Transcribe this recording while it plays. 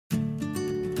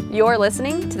You're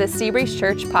listening to the Seabreeze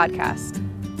Church podcast.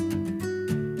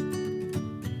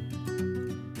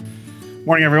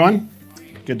 Morning, everyone.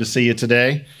 Good to see you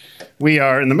today. We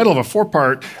are in the middle of a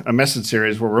four-part message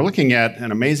series where we're looking at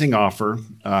an amazing offer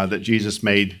that Jesus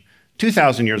made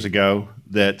 2,000 years ago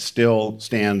that still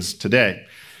stands today.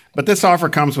 But this offer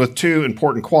comes with two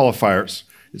important qualifiers.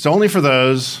 It's only for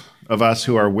those of us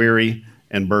who are weary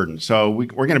and burdened. So we're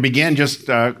going to begin, just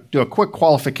do a quick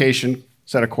qualification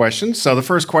set of questions. So the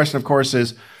first question, of course,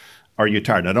 is, are you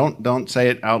tired? Now, don't say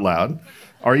it out loud.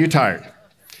 Are you tired?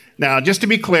 Now, just to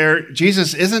be clear,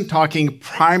 Jesus isn't talking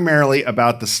primarily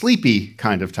about the sleepy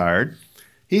kind of tired.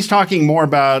 He's talking more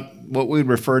about what we would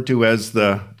refer to as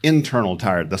the internal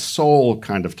tired, the soul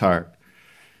kind of tired.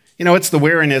 You know, it's the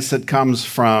weariness that comes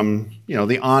from,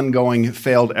 the ongoing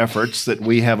failed efforts that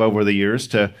we have over the years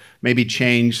to maybe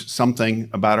change something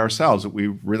about ourselves that we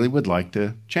really would like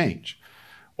to change.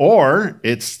 Or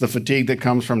it's the fatigue that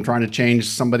comes from trying to change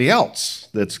somebody else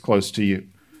that's close to you.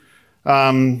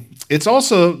 It's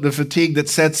also the fatigue that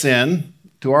sets in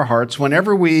to our hearts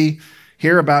whenever we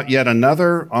hear about yet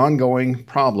another ongoing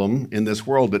problem in this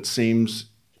world that seems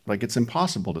like it's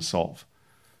impossible to solve.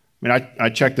 I mean, I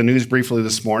checked the news briefly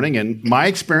this morning, and my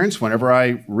experience, whenever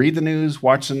I read the news,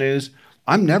 watch the news,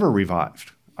 I'm never revived.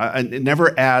 It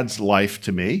never adds life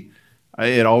to me.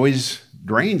 It always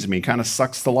drains me, kind of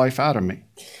sucks the life out of me.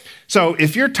 So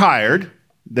if you're tired,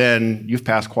 then you've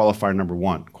passed qualifier number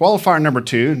one. Qualifier number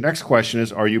two, next question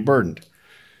is, are you burdened?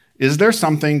 Is there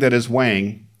something that is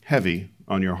weighing heavy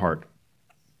on your heart?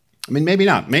 I mean, maybe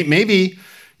not. Maybe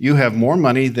you have more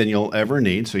money than you'll ever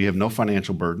need, so you have no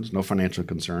financial burdens, no financial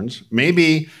concerns.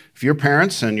 Maybe if your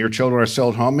parents and your children are still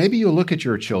at home, maybe you look at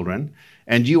your children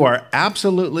and you are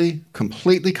absolutely,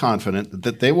 completely confident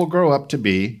that they will grow up to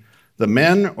be the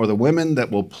men or the women that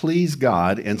will please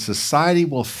God and society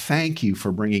will thank you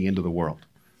for bringing into the world.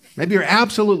 Maybe you're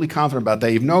absolutely confident about that.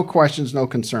 You have no questions, no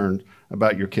concern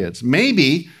about your kids.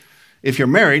 Maybe if you're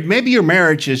married, maybe your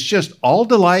marriage is just all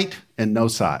delight and no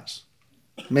sighs.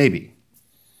 Maybe.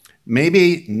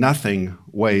 Maybe nothing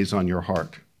weighs on your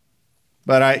heart.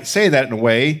 But I say that in a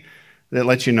way that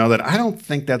lets you know that I don't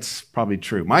think that's probably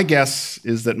true. My guess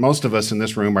is that most of us in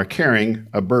this room are carrying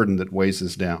a burden that weighs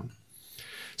us down.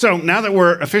 So now that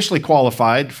we're officially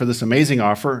qualified for this amazing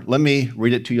offer, let me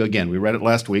read it to you again. We read it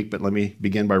last week, but let me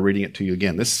begin by reading it to you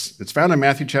again. It's found in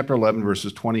Matthew chapter 11,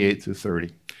 verses 28 through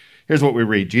 30. Here's what we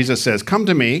read. Jesus says, "Come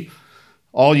to me,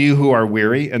 all you who are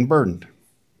weary and burdened,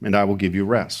 and I will give you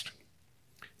rest.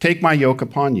 Take my yoke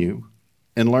upon you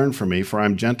and learn from me, for I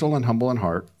am gentle and humble in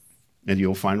heart, and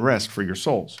you'll find rest for your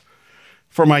souls.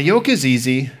 For my yoke is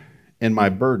easy and my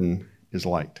burden is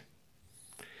light."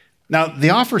 Now,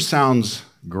 the offer sounds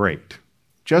great.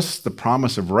 Just the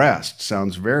promise of rest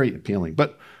sounds very appealing.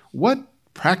 But what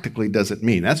practically does it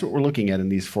mean? That's what we're looking at in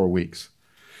these 4 weeks.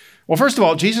 Well, first of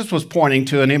all, Jesus was pointing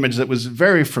to an image that was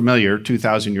very familiar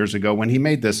 2,000 years ago when he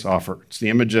made this offer. It's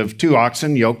the image of two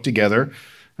oxen yoked together,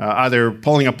 either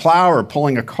pulling a plow or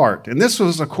pulling a cart. And this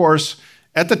was, of course,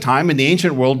 at the time in the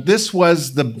ancient world, this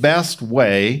was the best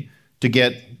way to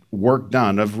get work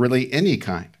done of really any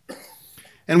kind.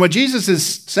 And what Jesus is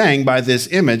saying by this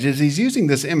image is he's using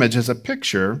this image as a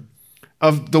picture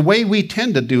of the way we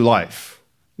tend to do life,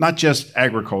 not just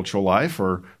agricultural life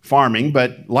or farming,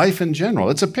 but life in general.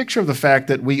 It's a picture of the fact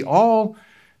that we all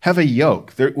have a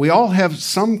yoke. We all have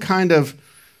some kind of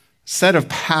set of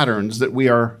patterns that we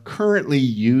are currently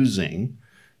using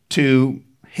to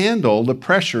handle the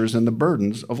pressures and the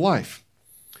burdens of life.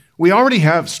 We already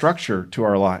have structure to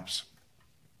our lives.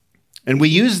 And we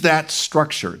use that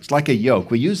structure. It's like a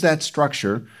yoke. We use that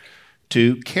structure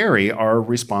to carry our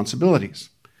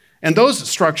responsibilities. And those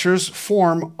structures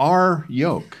form our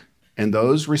yoke. And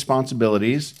those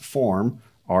responsibilities form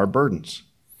our burdens.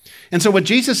 And so what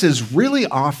Jesus is really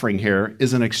offering here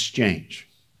is an exchange.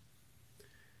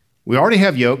 We already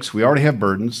have yokes. We already have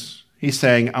burdens. He's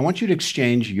saying, I want you to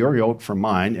exchange your yoke for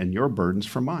mine and your burdens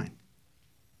for mine.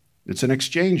 It's an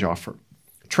exchange offer.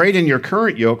 Trade in your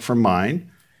current yoke for mine,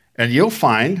 and you'll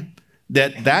find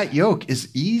that that yoke is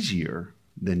easier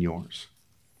than yours.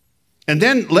 And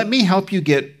then let me help you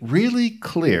get really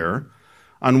clear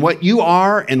on what you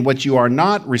are and what you are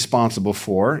not responsible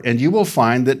for, and you will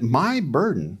find that my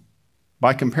burden,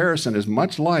 by comparison, is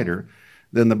much lighter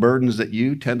than the burdens that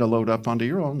you tend to load up onto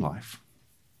your own life.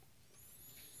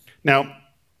 Now,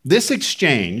 this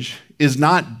exchange is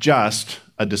not just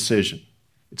a decision.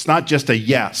 It's not just a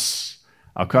yes,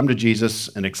 I'll come to Jesus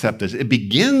and accept this. It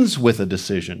begins with a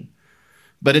decision,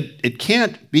 but it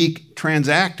can't be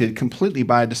transacted completely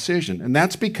by a decision. And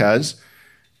that's because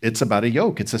it's about a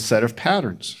yoke. It's a set of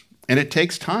patterns. And it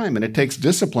takes time and it takes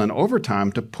discipline over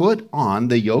time to put on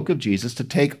the yoke of Jesus, to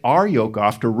take our yoke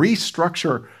off, to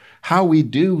restructure how we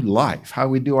do life, how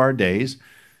we do our days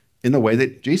in the way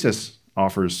that Jesus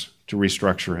offers to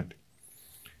restructure it.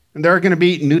 And there are going to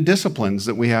be new disciplines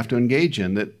that we have to engage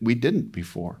in that we didn't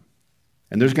before.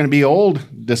 And there's going to be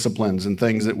old disciplines and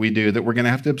things that we do that we're going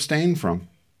to have to abstain from.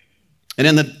 And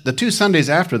in the 2 Sundays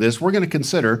after this, we're going to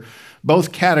consider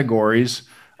both categories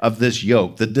of this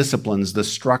yoke, the disciplines, the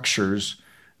structures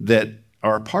that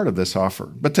are a part of this offer.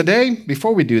 But today,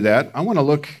 before we do that, I want to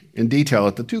look in detail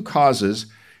at the 2 causes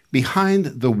behind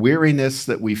the weariness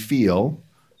that we feel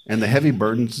and the heavy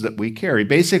burdens that we carry.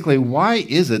 Basically, why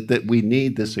is it that we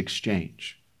need this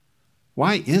exchange?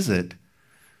 Why is it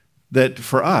that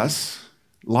for us,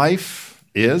 life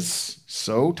is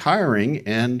so tiring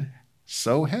and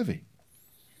so heavy?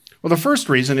 Well, the first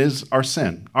reason is our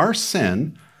sin. Our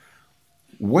sin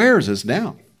wears us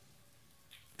down.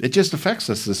 It just affects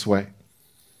us this way.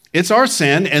 It's our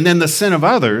sin and then the sin of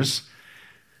others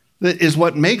that is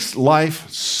what makes life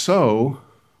so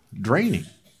draining.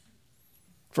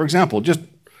 For example, just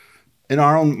in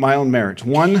my own marriage,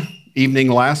 one evening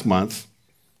last month,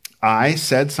 I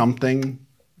said something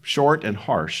short and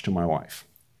harsh to my wife.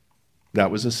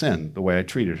 That was a sin, the way I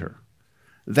treated her.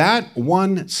 That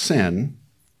one sin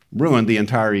ruined the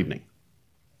entire evening.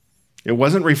 It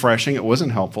wasn't refreshing. It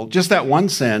wasn't helpful. Just that one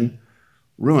sin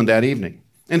ruined that evening.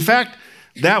 In fact,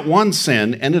 that one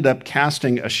sin ended up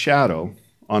casting a shadow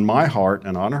on my heart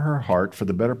and on her heart for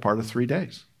the better part of 3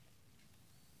 days.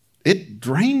 It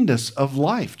drained us of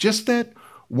life, just that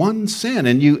one sin.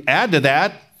 And you add to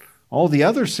that all the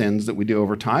other sins that we do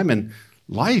over time, and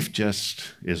life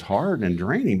just is hard and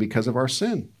draining because of our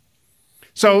sin.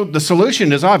 So the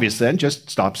solution is obvious then, just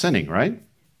stop sinning, right?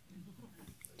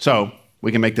 So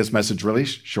we can make this message really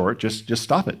short. Just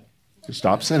stop it. Just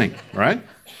stop sinning, right?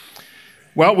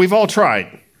 Well, we've all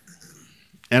tried.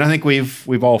 And I think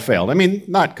we've all failed. I mean,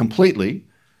 not completely,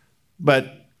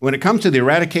 but when it comes to the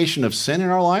eradication of sin in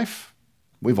our life,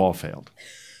 we've all failed.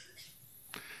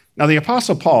 Now, the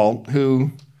Apostle Paul,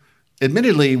 who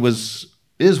admittedly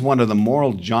is one of the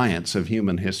moral giants of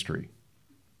human history,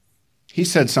 he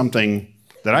said something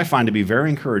that I find to be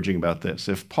very encouraging about this.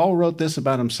 If Paul wrote this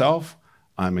about himself,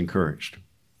 I'm encouraged.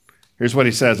 Here's what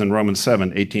he says in Romans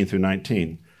 7, 18 through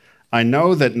 19. I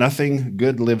know that nothing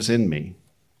good lives in me,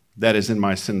 that is in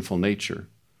my sinful nature.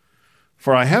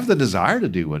 For I have the desire to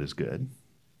do what is good,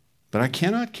 but I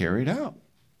cannot carry it out.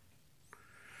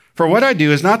 For what I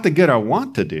do is not the good I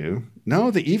want to do.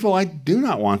 No, the evil I do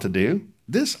not want to do,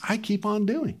 this I keep on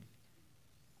doing.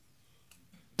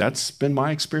 That's been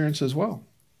my experience as well.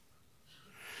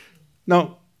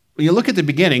 Now, when you look at the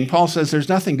beginning, Paul says there's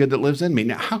nothing good that lives in me.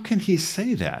 Now, how can he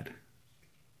say that?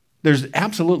 There's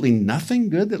absolutely nothing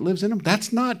good that lives in him?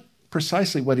 That's not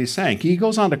precisely what he's saying. He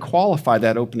goes on to qualify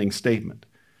that opening statement.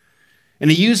 And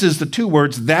he uses the 2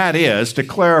 words, that is, to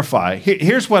clarify.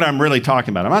 Here's what I'm really talking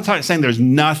about. I'm not saying there's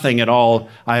nothing at all.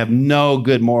 I have no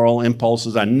good moral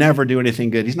impulses. I never do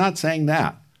anything good. He's not saying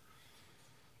that.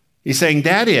 He's saying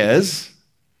that is,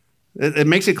 it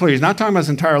makes it clear. He's not talking about his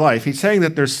entire life. He's saying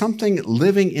that there's something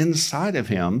living inside of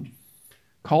him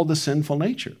called the sinful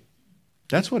nature.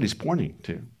 That's what he's pointing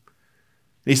to.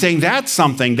 He's saying that's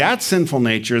something, that sinful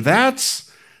nature,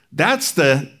 that's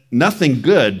the nothing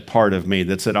good part of me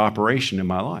that's at operation in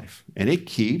my life. And it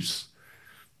keeps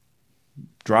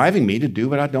driving me to do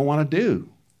what I don't want to do.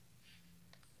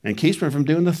 And keeps me from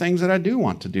doing the things that I do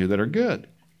want to do that are good.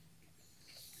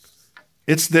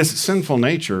 It's this sinful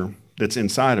nature that's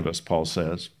inside of us, Paul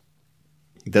says.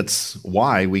 That's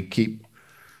why we keep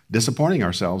disappointing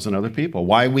ourselves and other people,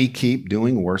 why we keep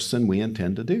doing worse than we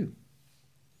intend to do.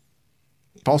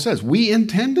 Paul says, we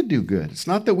intend to do good. It's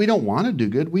not that we don't want to do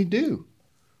good, we do.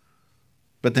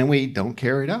 But then we don't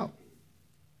carry it out.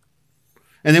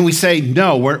 And then we say,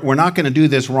 no, we're not going to do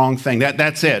this wrong thing.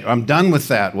 That's it. I'm done with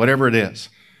that, whatever it is.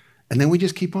 And then we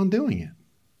just keep on doing it.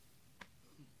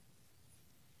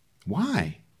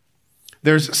 Why?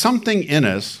 There's something in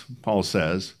us, Paul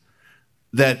says,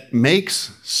 that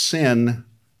makes sin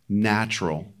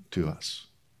natural to us.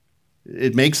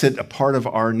 It makes it a part of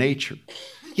our nature.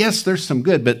 Yes, there's some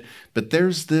good, but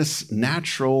there's this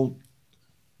natural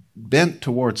bent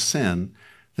towards sin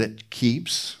that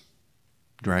keeps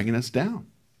dragging us down.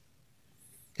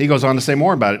 He goes on to say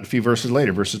more about it a few verses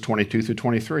later, verses 22 through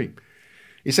 23.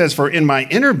 He says, for in my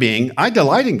inner being, I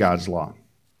delight in God's law.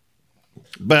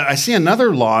 But I see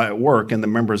another law at work in the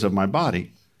members of my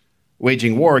body,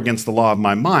 waging war against the law of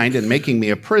my mind and making me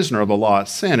a prisoner of the law of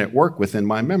sin at work within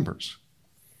my members.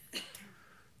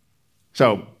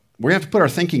 So we have to put our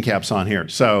thinking caps on here.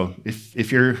 So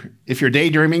if you're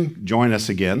daydreaming, join us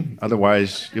again.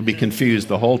 Otherwise, you'll be confused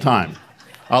the whole time.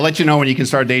 I'll let you know when you can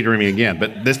start daydreaming again,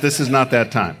 but this is not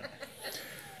that time.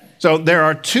 So there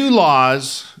are two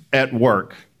laws at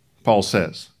work, Paul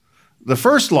says. The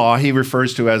first law he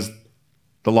refers to as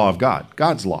the law of God,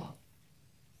 God's law.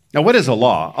 Now, what is a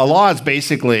law? A law is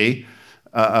basically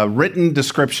a written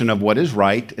description of what is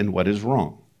right and what is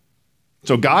wrong.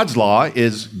 So God's law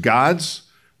is God's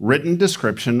written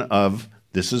description of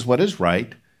this is what is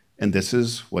right and this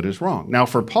is what is wrong. Now,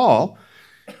 for Paul,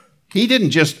 he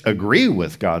didn't just agree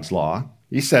with God's law.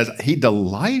 He says he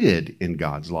delighted in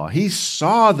God's law. He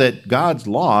saw that God's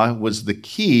law was the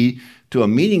key to a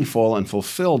meaningful and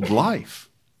fulfilled life.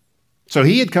 So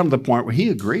he had come to the point where he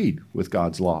agreed with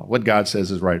God's law, what God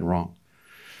says is right and wrong.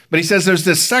 But he says there's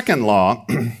this second law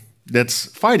that's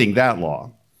fighting that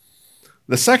law.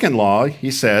 The second law,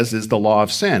 he says, is the law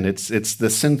of sin. It's the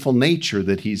sinful nature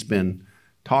that he's been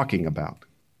talking about.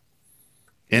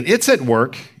 And it's at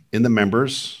work in the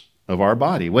members of our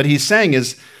body. What he's saying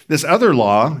is this other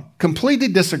law completely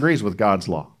disagrees with God's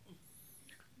law.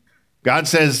 God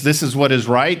says this is what is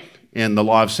right, and the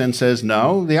law of sin says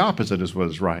no, the opposite is what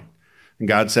is right. And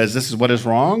God says this is what is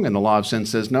wrong, and the law of sin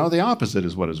says no, the opposite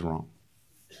is what is wrong.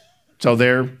 So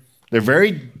they're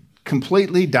very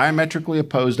completely diametrically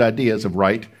opposed ideas of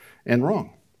right and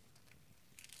wrong.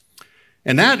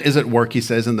 And that is at work, he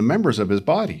says, in the members of his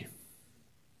body.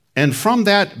 And from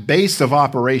that base of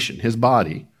operation, his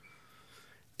body,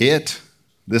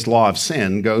 this law of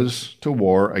sin goes to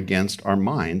war against our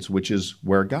minds, which is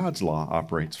where God's law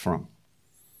operates from.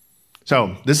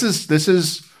 So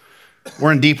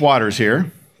we're in deep waters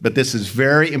here, but this is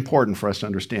very important for us to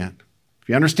understand. If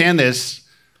you understand this,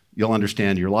 you'll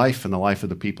understand your life and the life of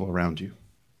the people around you.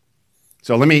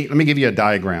 So let me give you a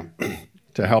diagram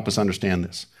to help us understand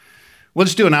this. We'll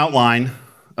just do an outline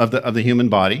of the human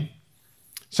body.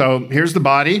 So here's the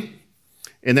body,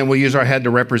 and then we'll use our head to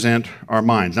represent our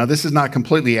minds. Now, this is not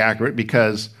completely accurate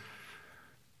because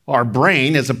our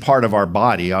brain is a part of our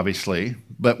body, obviously,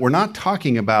 but we're not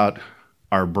talking about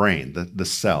our brain, the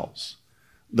cells.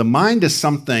 The mind is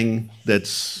something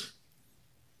that's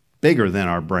bigger than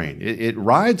our brain. It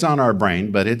rides on our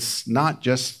brain, but it's not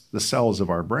just the cells of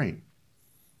our brain.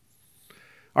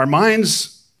 Our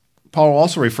minds, Paul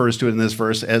also refers to it in this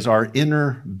verse as our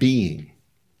inner being.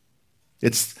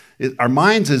 Our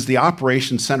minds is the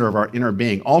operation center of our inner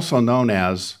being, also known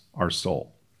as our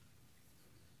soul.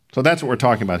 So that's what we're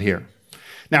talking about here.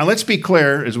 Now, let's be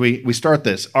clear as we start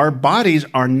this. Our bodies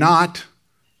are not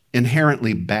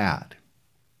inherently bad.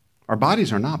 Our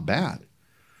bodies are not bad,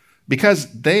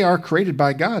 because they are created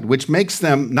by God, which makes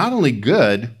them not only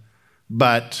good,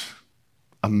 but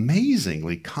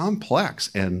amazingly complex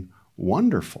and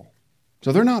wonderful.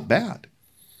 So they're not bad.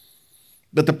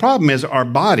 But the problem is our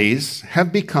bodies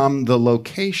have become the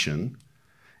location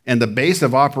and the base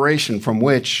of operation from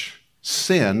which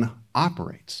sin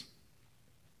operates.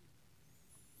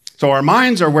 So our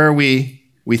minds are where we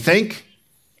think,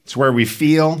 it's where we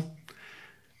feel,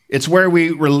 it's where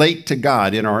we relate to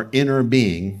God in our inner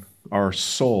being, our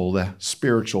soul, the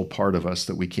spiritual part of us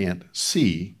that we can't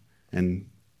see and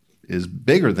is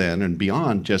bigger than and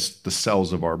beyond just the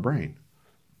cells of our brain.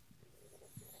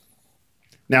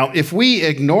 Now, if we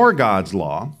ignore God's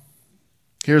law,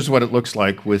 here's what it looks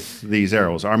like with these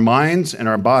arrows. Our minds and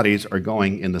our bodies are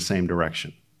going in the same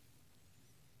direction.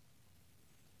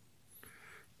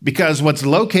 Because what's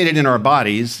located in our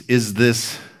bodies is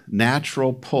this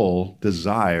natural pull,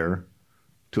 desire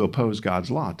to oppose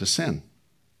God's law, to sin.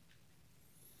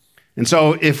 And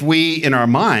so if we, in our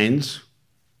minds,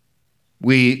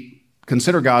 we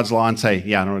consider God's law and say,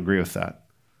 yeah, I don't agree with that.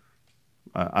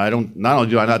 Not only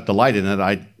do I not delight in it,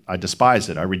 I despise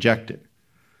it, I reject it.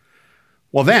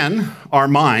 Well, then our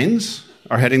minds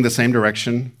are heading the same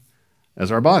direction as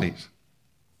our bodies.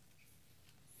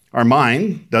 Our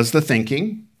mind does the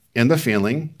thinking and the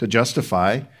feeling to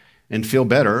justify and feel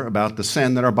better about the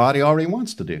sin that our body already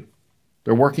wants to do.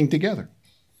 They're working together.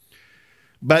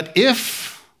 But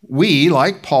if we,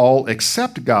 like Paul,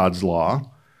 accept God's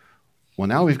law, well,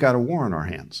 now we've got a war on our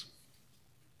hands.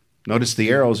 Notice the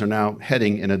arrows are now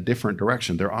heading in a different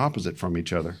direction. They're opposite from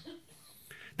each other.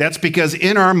 That's because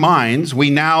in our minds, we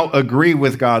now agree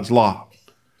with God's law.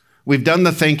 We've done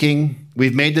the thinking,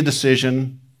 we've made the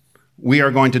decision, we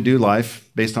are going to do life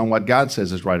based on what God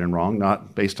says is right and wrong,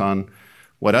 not based on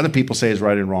what other people say is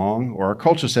right and wrong, or our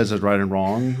culture says is right and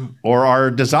wrong, or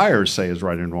our desires say is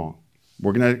right and wrong.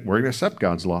 We're going to accept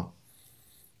God's law.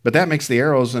 But that makes the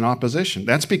arrows in opposition.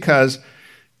 That's because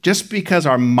just because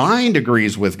our mind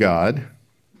agrees with God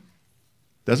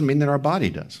doesn't mean that our body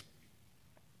does.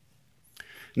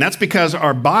 And that's because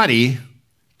our body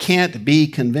can't be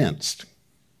convinced.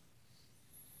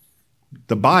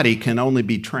 The body can only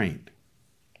be trained.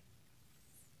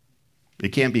 It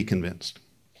can't be convinced.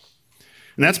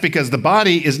 And that's because the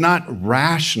body is not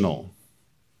rational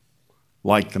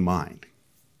like the mind.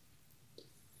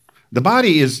 The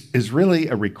body is really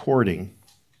a recording.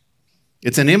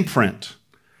 It's an imprint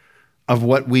of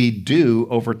what we do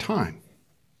over time.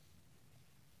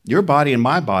 Your body and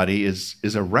my body is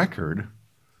a record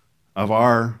of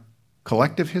our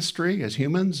collective history as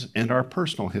humans and our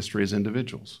personal history as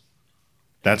individuals.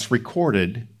 That's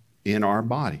recorded in our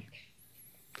body.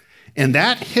 And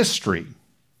that history,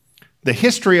 the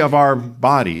history of our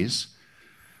bodies,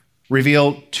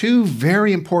 reveal two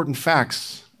very important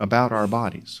facts about our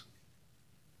bodies.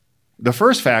 The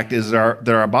first fact is that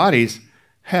our bodies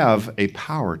have a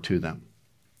power to them.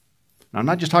 Now, I'm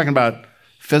not just talking about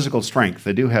physical strength.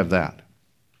 They do have that.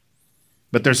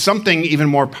 But there's something even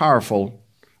more powerful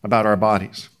about our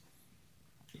bodies.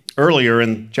 Earlier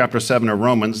in chapter 7 of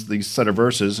Romans, these set of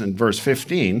verses, in verse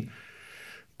 15,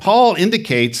 Paul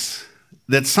indicates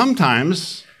that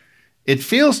sometimes it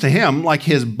feels to him like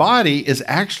his body is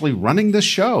actually running the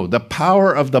show. The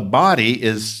power of the body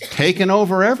is taking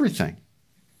over everything.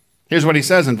 Here's what he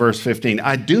says in verse 15.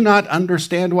 I do not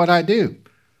understand what I do.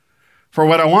 For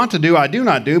what I want to do, I do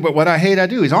not do, but what I hate, I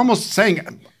do. He's almost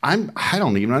saying, I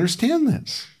don't even understand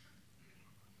this.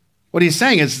 What he's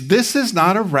saying is, this is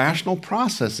not a rational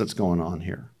process that's going on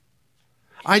here.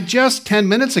 I just 10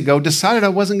 minutes ago decided I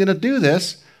wasn't going to do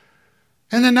this,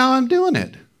 and then now I'm doing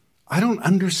it. I don't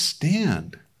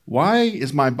understand. Why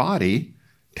is my body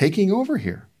taking over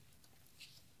here?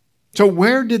 So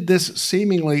where did this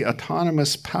seemingly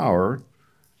autonomous power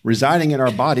residing in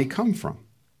our body come from?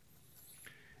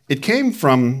 It came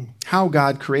from how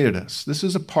God created us. This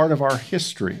is a part of our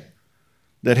history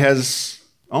that has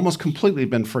almost completely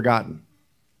been forgotten,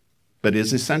 but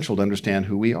is essential to understand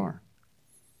who we are.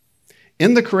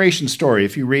 In the creation story,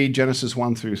 if you read Genesis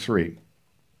 1 through 3,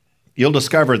 you'll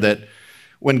discover that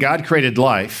when God created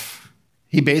life,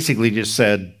 he basically just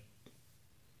said,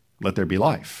 let there be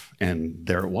life. And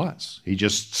there it was. He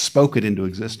just spoke it into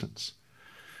existence.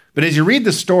 But as you read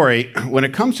the story, when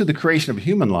it comes to the creation of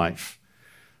human life,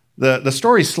 the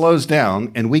story slows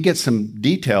down and we get some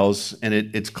details, and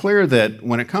it's clear that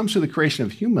when it comes to the creation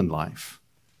of human life,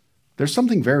 there's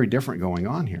something very different going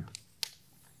on here.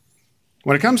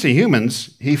 When it comes to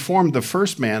humans, he formed the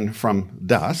first man from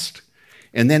dust,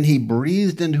 and then he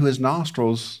breathed into his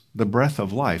nostrils the breath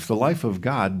of life. The life of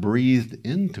God breathed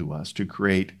into us to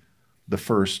create the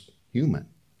first human.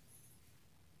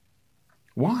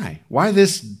 Why? Why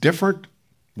this different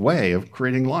way of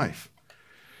creating life?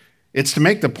 It's to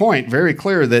make the point very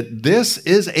clear that this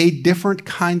is a different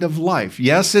kind of life.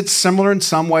 Yes, it's similar in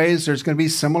some ways. There's going to be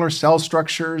similar cell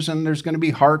structures, and there's going to be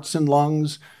hearts and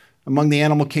lungs among the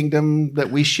animal kingdom that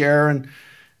we share, and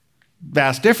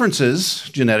vast differences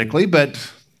genetically,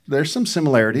 but there's some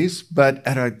similarities. But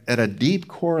at a deep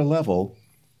core level,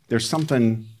 there's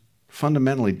something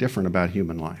fundamentally different about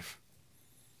human life.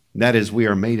 That is, we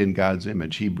are made in God's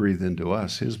image. He breathed into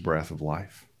us his breath of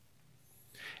life.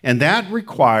 And that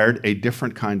required a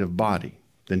different kind of body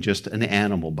than just an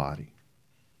animal body.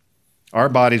 Our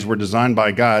bodies were designed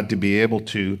by God to be able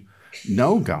to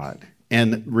know God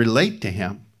and relate to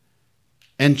him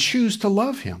and choose to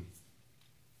love him.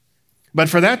 But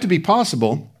for that to be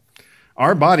possible,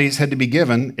 our bodies had to be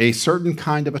given a certain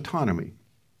kind of autonomy.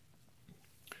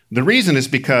 The reason is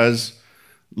because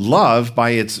love,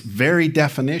 by its very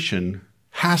definition,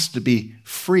 has to be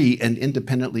free and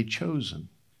independently chosen.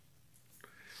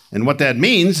 And what that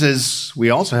means is we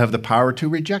also have the power to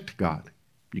reject God.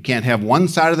 You can't have one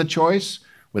side of the choice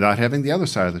without having the other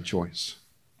side of the choice.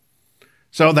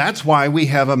 So that's why we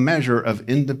have a measure of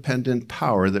independent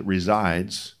power that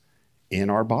resides in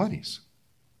our bodies.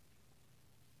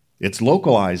 It's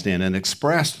localized in and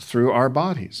expressed through our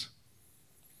bodies.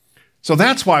 So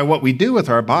that's why what we do with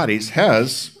our bodies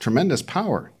has tremendous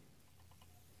power.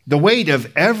 The weight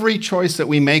of every choice that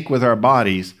we make with our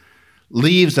bodies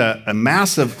leaves a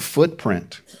massive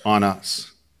footprint on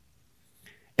us.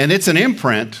 And it's an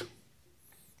imprint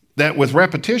that with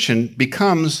repetition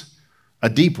becomes a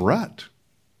deep rut.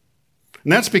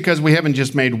 And that's because we haven't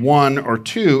just made one or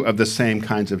two of the same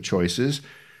kinds of choices.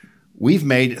 We've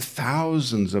made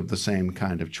thousands of the same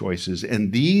kind of choices,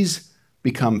 and these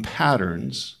become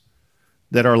patterns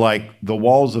that are like the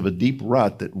walls of a deep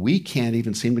rut that we can't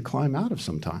even seem to climb out of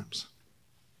sometimes.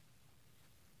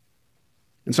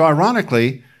 And so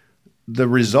ironically, the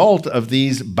result of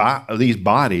these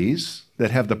bodies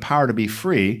that have the power to be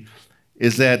free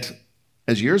is that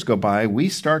as years go by, we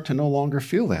start to no longer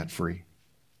feel that free.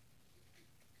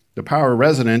 The power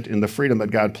resident in the freedom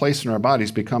that God placed in our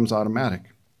bodies becomes automatic.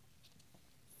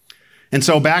 And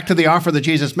so back to the offer that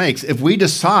Jesus makes. If we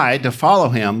decide to follow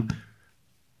him,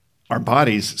 our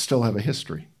bodies still have a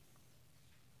history.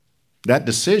 That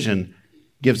decision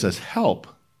gives us help,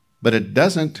 but it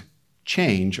doesn't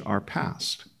change our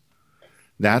past.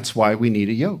 That's why we need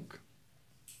a yoke.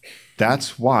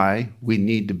 That's why we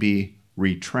need to be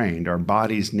retrained. Our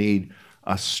bodies need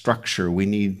a structure. We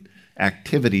need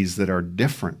activities that are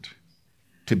different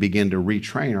to begin to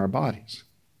retrain our bodies.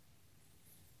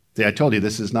 See, I told you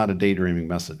this is not a daydreaming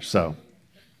message, so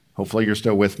hopefully you're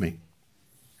still with me.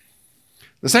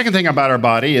 The second thing about our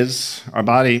body is our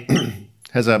body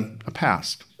has a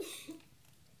past.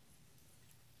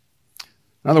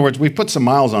 In other words, we've put some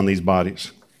miles on these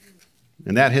bodies,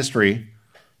 and that history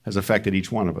has affected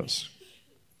each one of us.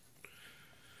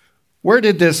 Where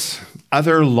did this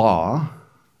other law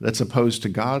that's opposed to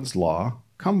God's law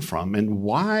come from, and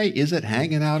why is it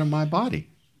hanging out in my body?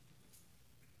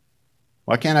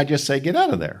 Why can't I just say, get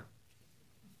out of there?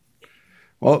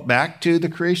 Well, back to the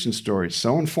creation story.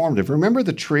 So informative. Remember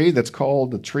the tree that's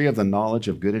called the tree of the knowledge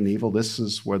of good and evil? This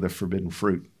is where the forbidden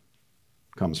fruit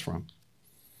comes from.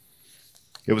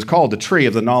 It was called the tree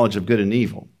of the knowledge of good and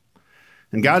evil.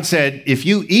 And God said, if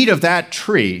you eat of that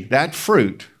tree, that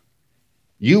fruit,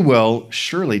 you will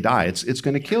surely die. It's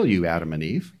going to kill you, Adam and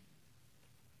Eve.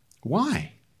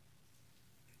 Why?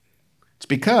 It's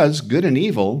because good and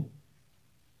evil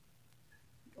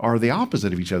are the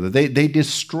opposite of each other. They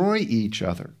destroy each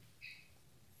other.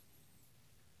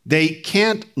 They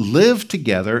can't live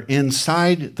together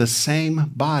inside the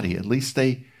same body. At least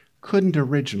they couldn't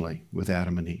originally with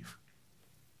Adam and Eve.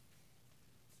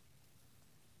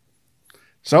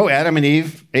 So Adam and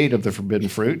Eve ate of the forbidden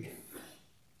fruit.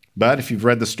 But if you've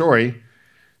read the story,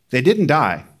 they didn't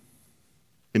die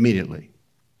immediately.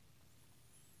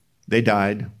 They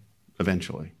died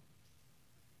eventually.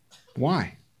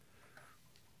 Why?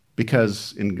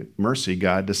 Because in mercy,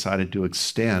 God decided to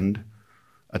extend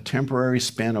a temporary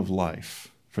span of life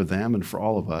for them and for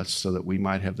all of us so that we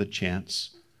might have the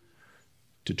chance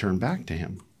to turn back to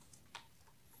him.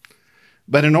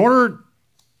 But in order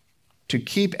to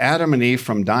keep Adam and Eve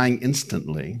from dying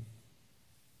instantly,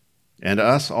 and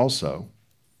us also,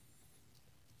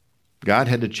 God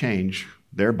had to change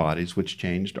their bodies, which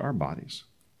changed our bodies.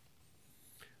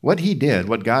 What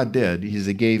God did, is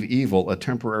he gave evil a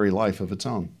temporary life of its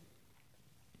own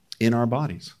in our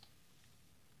bodies.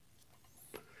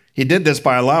 He did this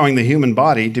by allowing the human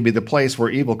body to be the place where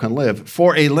evil can live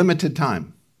for a limited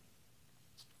time.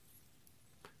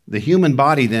 The human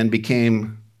body then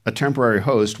became a temporary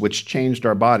host, which changed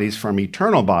our bodies from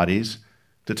eternal bodies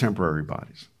to temporary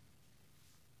bodies.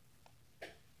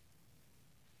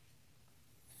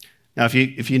 Now,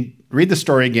 if you read the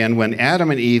story again, when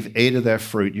Adam and Eve ate of that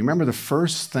fruit, you remember the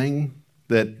first thing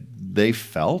that they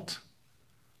felt?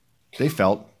 They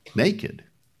felt naked.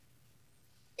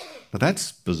 But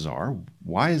that's bizarre.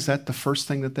 Why is that the first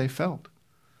thing that they felt?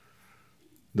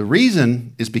 The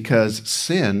reason is because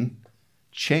sin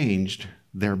changed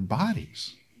their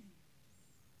bodies.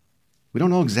 We don't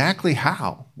know exactly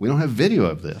how. We don't have video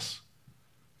of this.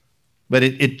 But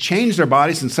it changed their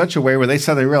bodies in such a way where they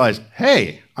suddenly realized,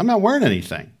 hey, I'm not wearing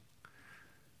anything.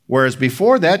 Whereas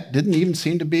before that didn't even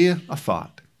seem to be a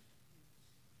thought.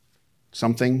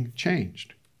 Something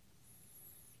changed.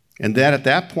 And that at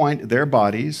that point, their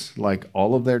bodies, like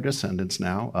all of their descendants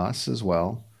now, us as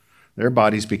well, their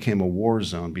bodies became a war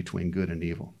zone between good and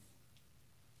evil.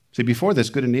 See, before this,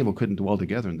 good and evil couldn't dwell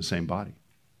together in the same body.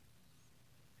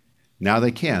 Now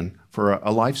they can for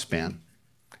a lifespan,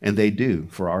 and they do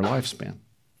for our lifespan.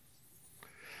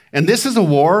 And this is a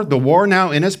war, the war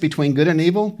now in us between good and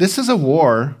evil, this is a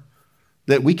war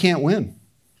that we can't win.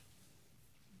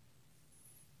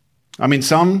 I mean,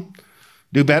 some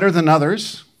do better than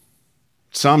others.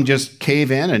 Some just cave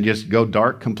in and just go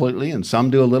dark completely, and some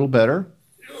do a little better.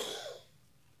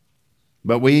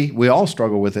 But we all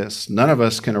struggle with this. None of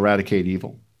us can eradicate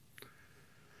evil.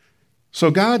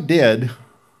 So God did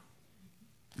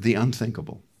the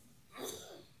unthinkable,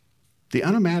 the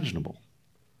unimaginable.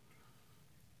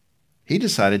 He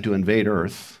decided to invade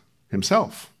Earth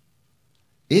himself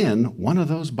in one of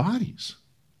those bodies,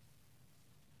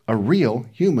 a real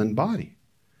human body.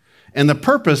 And the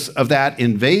purpose of that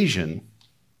invasion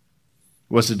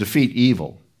was to defeat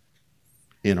evil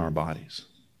in our bodies.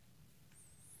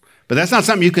 But that's not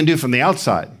something you can do from the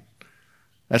outside.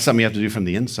 That's something you have to do from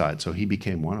the inside. So he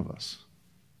became one of us.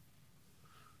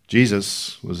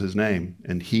 Jesus was his name,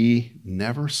 and he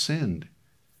never sinned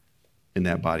in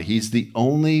that body. He's the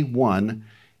only one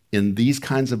in these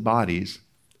kinds of bodies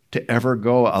to ever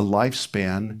go a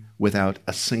lifespan without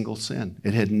a single sin.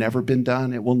 It had never been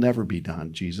done. It will never be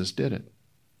done. Jesus did it.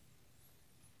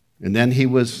 And then he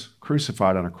was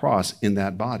crucified on a cross in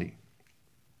that body.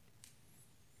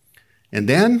 And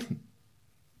then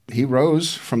he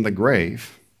rose from the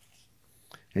grave.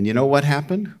 And you know what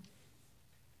happened?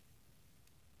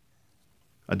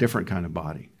 A different kind of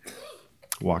body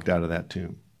walked out of that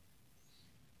tomb.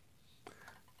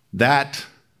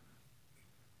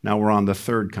 Now we're on the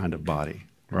third kind of body,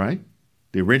 right?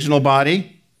 The original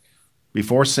body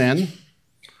before sin,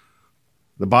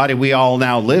 the body we all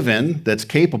now live in that's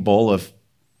capable of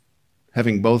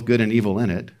having both good and evil in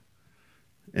it,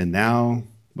 and now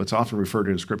what's often referred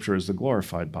to in Scripture as the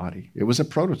glorified body. It was a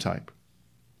prototype,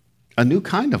 a new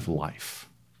kind of life.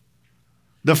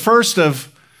 The first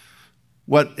of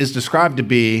what is described to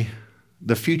be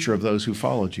the future of those who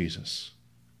follow Jesus.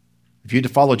 If you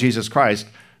follow Jesus Christ,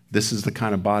 this is the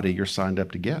kind of body you're signed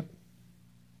up to get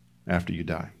after you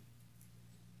die.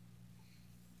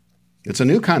 It's a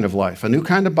new kind of life, a new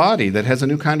kind of body that has a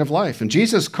new kind of life. And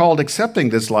Jesus called accepting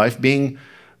this life being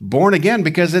born again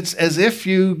because it's as if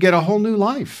you get a whole new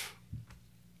life.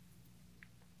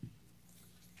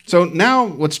 So now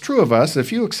what's true of us,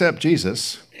 if you accept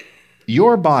Jesus,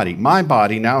 your body, my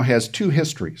body, now has two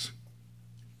histories.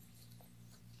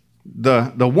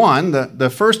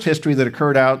 The first history that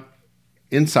occurred out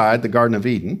inside the Garden of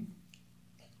Eden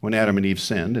when Adam and Eve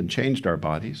sinned and changed our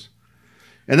bodies.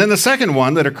 And then the second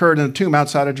one that occurred in the tomb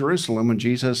outside of Jerusalem when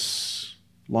Jesus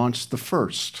launched the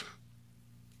first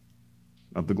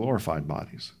of the glorified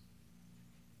bodies.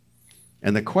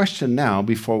 And the question now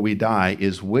before we die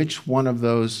is which one of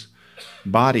those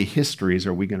body histories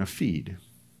are we going to feed?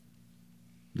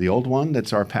 The old one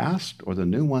that's our past or the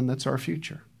new one that's our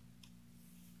future?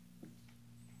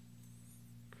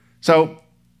 So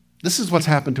this is what's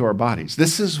happened to our bodies.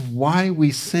 This is why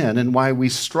we sin and why we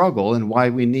struggle and why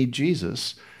we need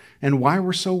Jesus and why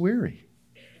we're so weary.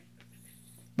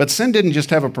 But sin didn't just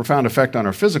have a profound effect on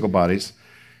our physical bodies,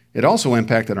 it also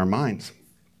impacted our minds.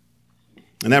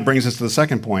 And that brings us to the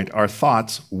second point. Our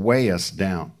thoughts weigh us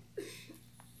down.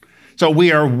 So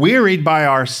we are wearied by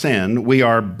our sin. We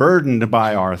are burdened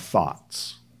by our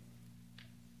thoughts.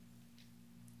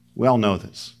 We all know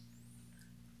this.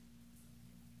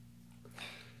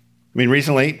 I mean,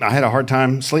 recently, I had a hard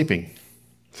time sleeping.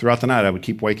 Throughout the night, I would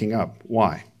keep waking up.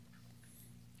 Why?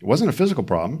 It wasn't a physical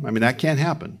problem. I mean, that can't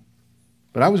happen.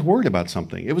 But I was worried about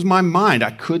something. It was my mind.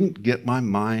 I couldn't get my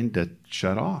mind to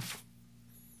shut off.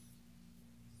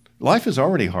 Life is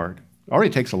already hard. It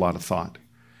already takes a lot of thought.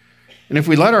 And if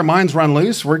we let our minds run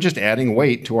loose, we're just adding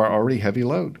weight to our already heavy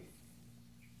load.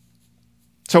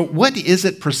 So what is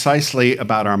it precisely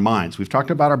about our minds? We've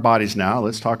talked about our bodies now.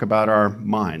 Let's talk about our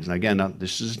minds. And again,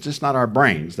 this is just not our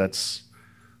brains. That's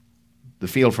the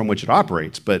field from which it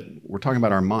operates, but we're talking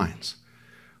about our minds.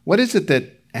 What is it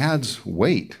that adds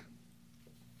weight,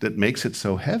 that makes it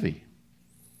so heavy?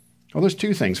 Well, there's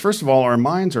two things. First of all, our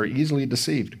minds are easily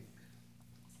deceived.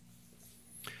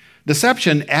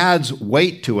 Deception adds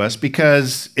weight to us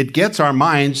because it gets our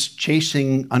minds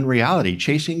chasing unreality,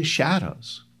 chasing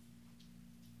shadows.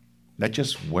 That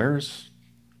just weighs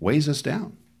us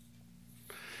down.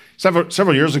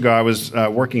 Several years ago, I was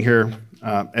working here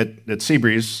at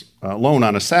Seabreeze alone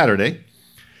on a Saturday,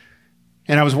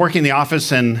 and I was working in the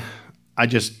office, and I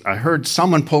heard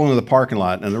someone pull into the parking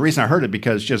lot, and the reason I heard it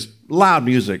because just loud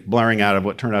music blaring out of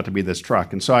what turned out to be this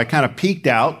truck, and so I kind of peeked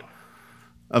out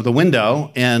of the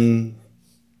window and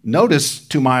noticed,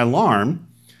 to my alarm,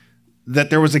 that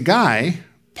there was a guy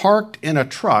parked in a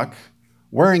truck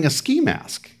wearing a ski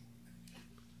mask.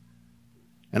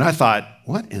 And I thought,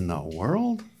 what in the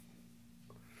world?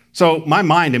 So my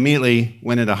mind immediately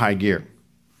went into high gear.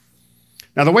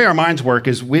 Now, the way our minds work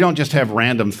is we don't just have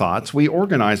random thoughts. We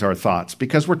organize our thoughts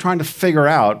because we're trying to figure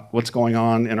out what's going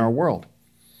on in our world.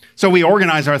 So we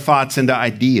organize our thoughts into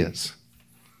ideas.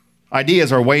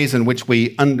 Ideas are ways in which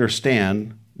we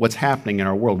understand what's happening in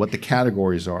our world, what the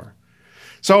categories are.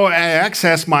 So I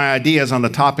accessed my ideas on the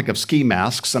topic of ski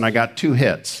masks, and I got 2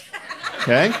 hits,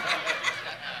 okay?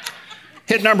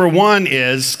 Hit number 1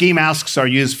 is ski masks are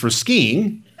used for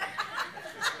skiing.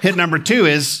 Hit number 2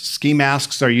 is ski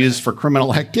masks are used for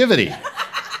criminal activity.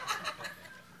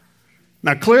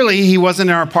 Now, clearly, he wasn't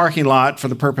in our parking lot for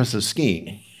the purpose of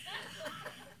skiing.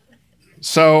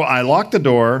 So I locked the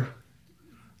door,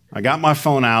 I got my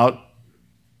phone out,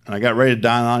 and I got ready to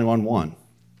dial 911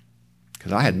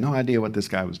 because I had no idea what this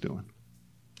guy was doing.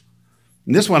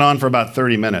 And this went on for about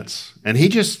 30 minutes, and he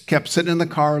just kept sitting in the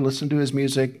car, listening to his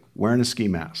music, wearing a ski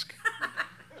mask.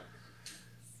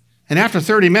 And after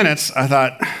 30 minutes, I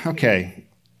thought, okay,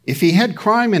 if he had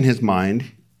crime in his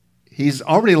mind, he's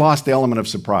already lost the element of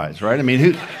surprise, right? I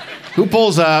mean, who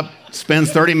pulls up,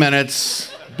 spends 30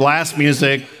 minutes, blasts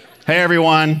music, hey,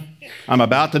 everyone, I'm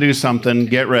about to do something,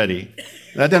 get ready.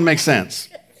 That doesn't make sense.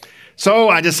 So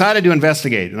I decided to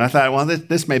investigate, and I thought, well,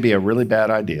 this may be a really bad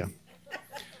idea.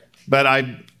 But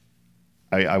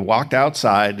I walked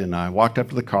outside, and I walked up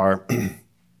to the car,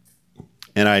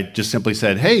 and I just simply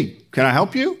said, hey, can I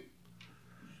help you?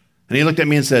 And he looked at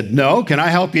me and said, no, can I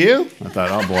help you? I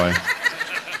thought, oh, boy.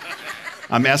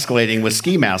 I'm escalating with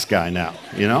ski mask guy now,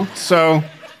 you know? So,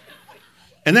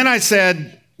 and then I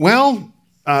said, well,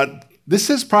 this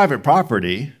is private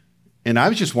property, and I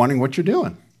was just wondering what you're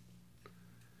doing.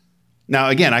 Now,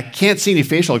 again, I can't see any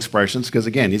facial expressions because,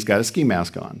 again, he's got a ski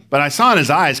mask on. But I saw in his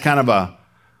eyes kind of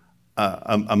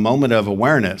a moment of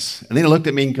awareness. And then he looked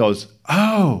at me and goes,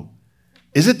 oh,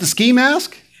 is it the ski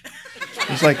mask?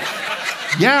 I was like,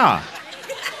 yeah,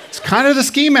 it's kind of the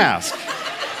ski mask.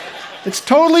 It's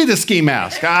totally the ski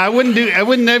mask. I wouldn't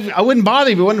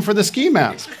bother if it wasn't for the ski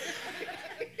mask.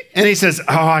 And he says,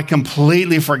 oh, I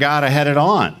completely forgot I had it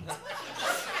on.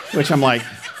 Which I'm like,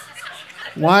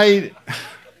 why?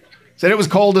 Said it was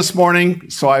cold this morning,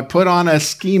 so I put on a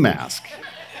ski mask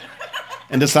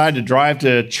and decided to drive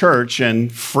to church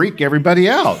and freak everybody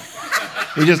out.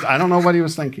 I don't know what he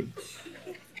was thinking.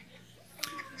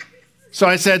 So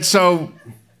I said, so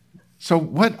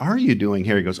what are you doing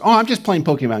here? He goes, oh, I'm just playing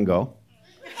Pokemon Go.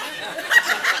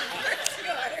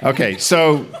 Okay,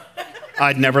 so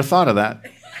I'd never thought of that.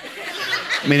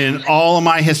 I mean, in all of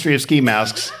my history of ski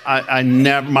masks,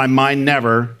 my mind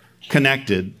never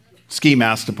connected ski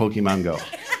masks to Pokemon Go.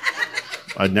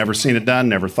 I'd never seen it done,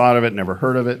 never thought of it, never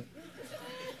heard of it.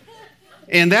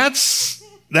 And that's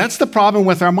the problem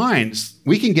with our minds.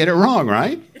 We can get it wrong,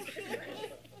 right?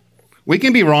 We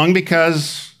can be wrong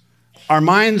because our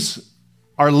minds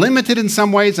are limited in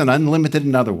some ways and unlimited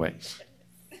in other ways.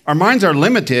 Our minds are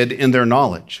limited in their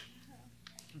knowledge.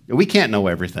 We can't know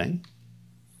everything,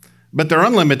 but they're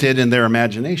unlimited in their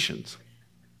imaginations.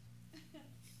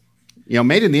 You know,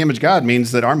 made in the image of God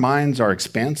means that our minds are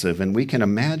expansive and we can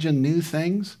imagine new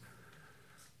things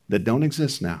that don't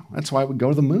exist now. That's why we go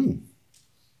to the moon.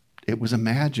 It was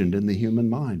imagined in the human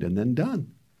mind and then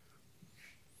done.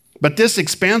 But this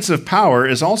expansive power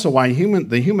is also why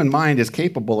the human mind is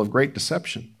capable of great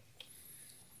deception.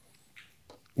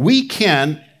 We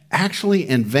can actually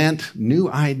invent new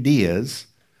ideas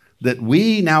that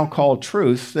we now call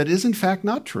truth that is in fact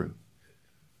not true.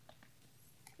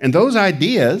 And those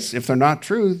ideas, if they're not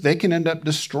true, they can end up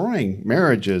destroying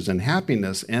marriages and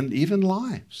happiness and even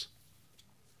lives.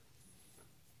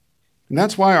 And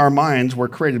that's why our minds were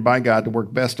created by God to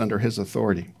work best under His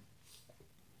authority.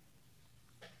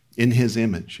 In His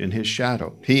image, in His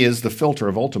shadow. He is the filter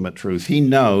of ultimate truth. He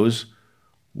knows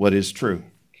what is true.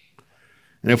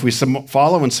 And if we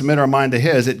follow and submit our mind to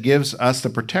His, it gives us the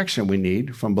protection we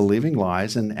need from believing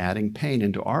lies and adding pain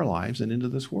into our lives and into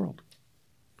this world.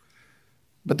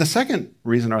 But the second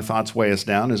reason our thoughts weigh us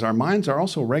down is our minds are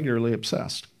also regularly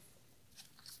obsessed.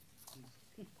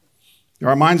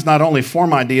 Our minds not only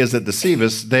form ideas that deceive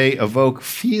us, they evoke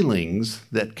feelings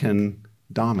that can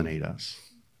dominate us.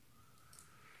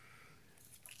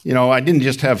 You know, I didn't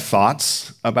just have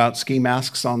thoughts about ski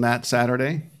masks on that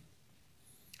Saturday.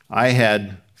 I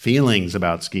had feelings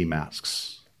about ski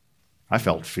masks. I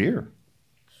felt fear.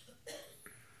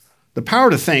 The power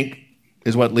to think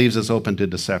is what leaves us open to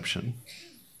deception.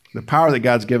 The power that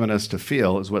God's given us to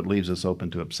feel is what leaves us open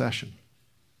to obsession.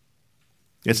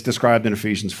 It's described in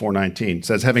Ephesians 4:19. It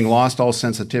says, having lost all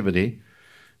sensitivity,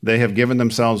 they have given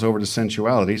themselves over to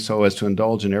sensuality so as to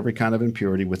indulge in every kind of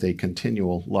impurity with a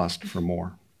continual lust for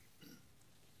more.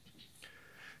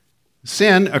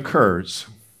 Sin occurs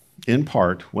in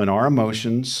part when our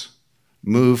emotions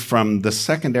move from the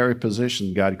secondary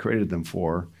position God created them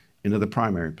for into the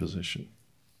primary position.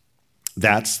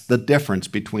 That's the difference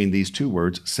between these two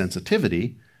words,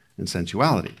 sensitivity and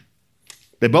sensuality.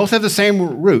 They both have the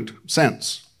same root,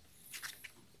 sense.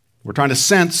 We're trying to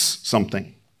sense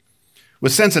something.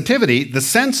 With sensitivity, the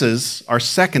senses are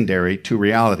secondary to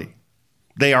reality.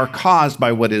 They are caused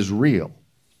by what is real.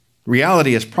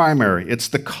 Reality is primary. It's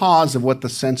the cause of what the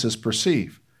senses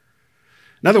perceive.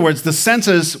 In other words, the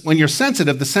senses, when you're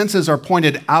sensitive, the senses are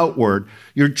pointed outward.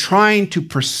 You're trying to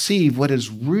perceive what is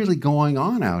really going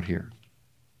on out here.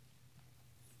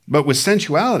 But with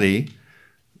sensuality,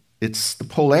 it's the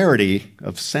polarity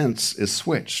of sense is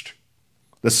switched.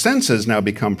 The senses now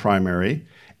become primary,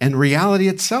 and reality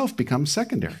itself becomes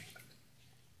secondary.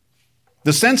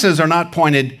 The senses are not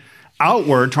pointed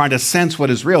outward, trying to sense what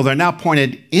is real. They're now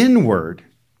pointed inward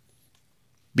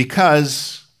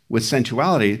because with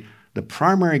sensuality, the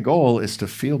primary goal is to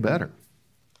feel better.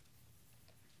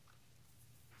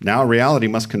 Now reality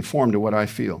must conform to what I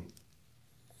feel.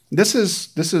 This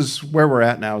is where we're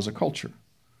at now as a culture.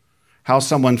 How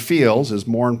someone feels is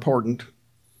more important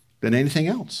than anything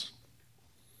else.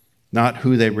 Not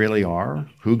who they really are,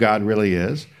 who God really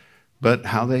is, but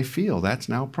how they feel. That's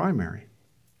now primary.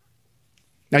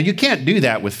 Now, you can't do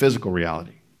that with physical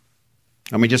reality.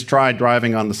 I mean, just try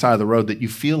driving on the side of the road that you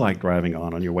feel like driving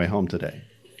on your way home today.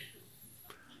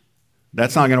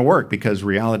 That's not going to work because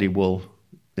reality will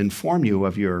inform you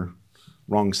of your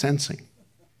wrong sensing.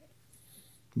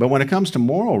 But when it comes to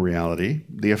moral reality,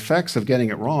 the effects of getting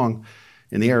it wrong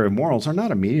in the area of morals are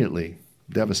not immediately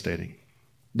devastating.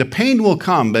 The pain will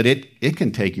come, but it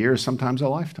can take years, sometimes a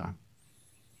lifetime.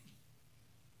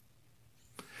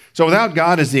 So without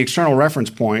God as the external reference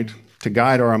point to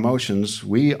guide our emotions,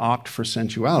 we opt for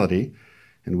sensuality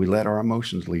and we let our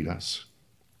emotions lead us.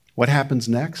 What happens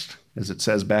next, as it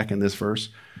says back in this verse?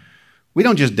 We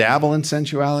don't just dabble in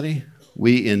sensuality,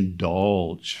 we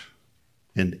indulge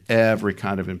in every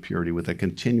kind of impurity with a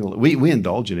continual, we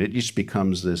indulge in it. It just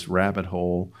becomes this rabbit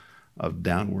hole of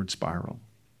downward spiral.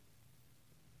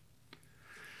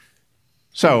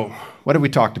 So, what have we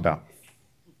talked about?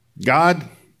 God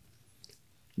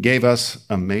gave us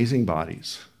amazing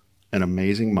bodies and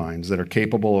amazing minds that are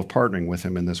capable of partnering with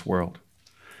him in this world.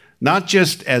 Not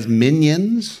just as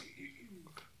minions,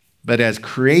 but as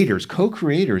creators,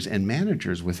 co-creators, and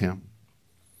managers with him.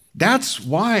 That's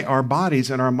why our bodies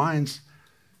and our minds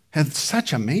have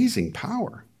such amazing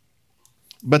power.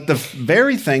 But the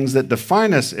very things that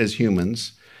define us as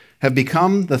humans have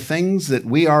become the things that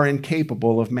we are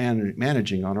incapable of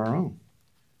managing on our own.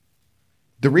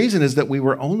 The reason is that we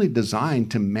were only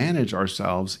designed to manage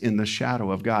ourselves in the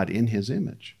shadow of God, in his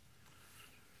image.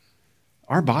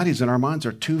 Our bodies and our minds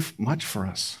are too much for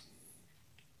us.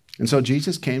 And so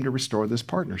Jesus came to restore this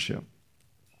partnership,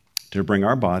 to bring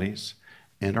our bodies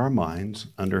and our minds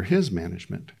under his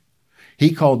management.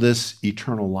 He called this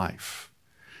eternal life.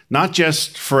 Not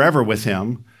just forever with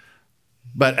him,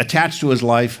 but attached to his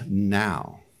life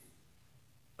now.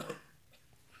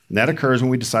 And that occurs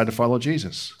when we decide to follow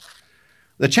Jesus.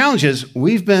 The challenge is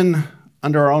we've been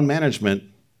under our own management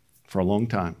for a long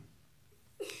time.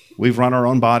 We've run our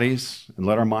own bodies and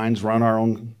let our minds run our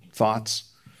own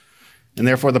thoughts. And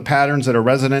therefore, the patterns that are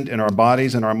resident in our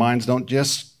bodies and our minds don't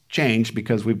just change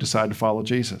because we've decided to follow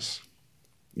Jesus.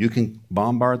 You can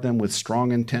bombard them with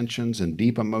strong intentions and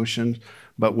deep emotions,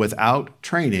 but without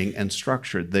training and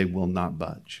structure, they will not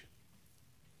budge.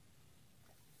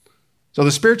 So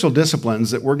the spiritual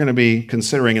disciplines that we're going to be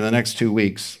considering in the next 2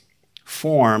 weeks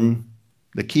form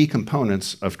the key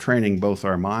components of training both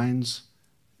our minds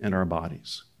and our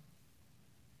bodies.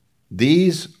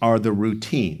 These are the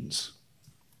routines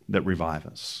that revive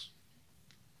us.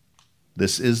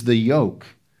 This is the yoke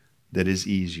that is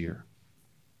easier.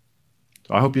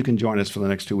 So I hope you can join us for the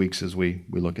next 2 weeks as we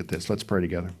look at this. Let's pray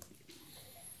together.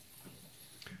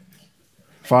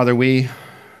 Father, we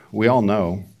all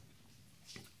know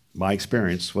by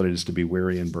experience what it is to be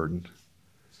weary and burdened.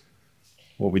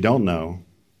 What we don't know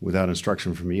without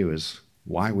instruction from you is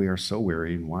why we are so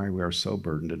weary and why we are so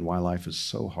burdened and why life is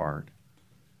so hard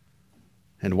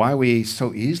and why we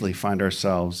so easily find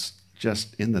ourselves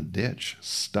just in the ditch,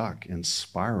 stuck and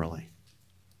spiraling.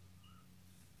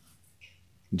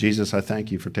 Jesus, I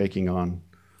thank you for taking on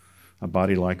a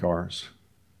body like ours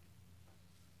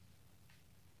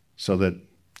so that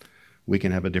we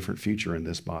can have a different future in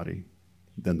this body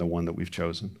than the one that we've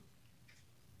chosen.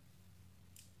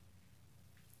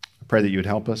 I pray that you would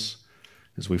help us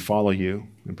as we follow you,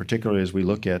 and particularly as we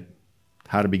look at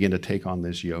how to begin to take on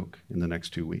this yoke in the next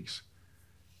 2 weeks.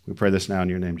 We pray this now in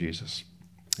your name, Jesus.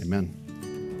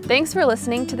 Amen. Thanks for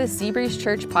listening to the Seabreeze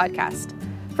Church podcast.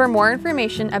 For more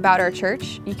information about our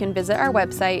church, you can visit our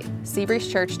website,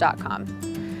 seabreezechurch.com.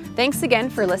 Thanks again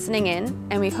for listening in,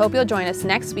 and we hope you'll join us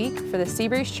next week for the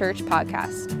Seabreeze Church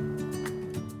podcast.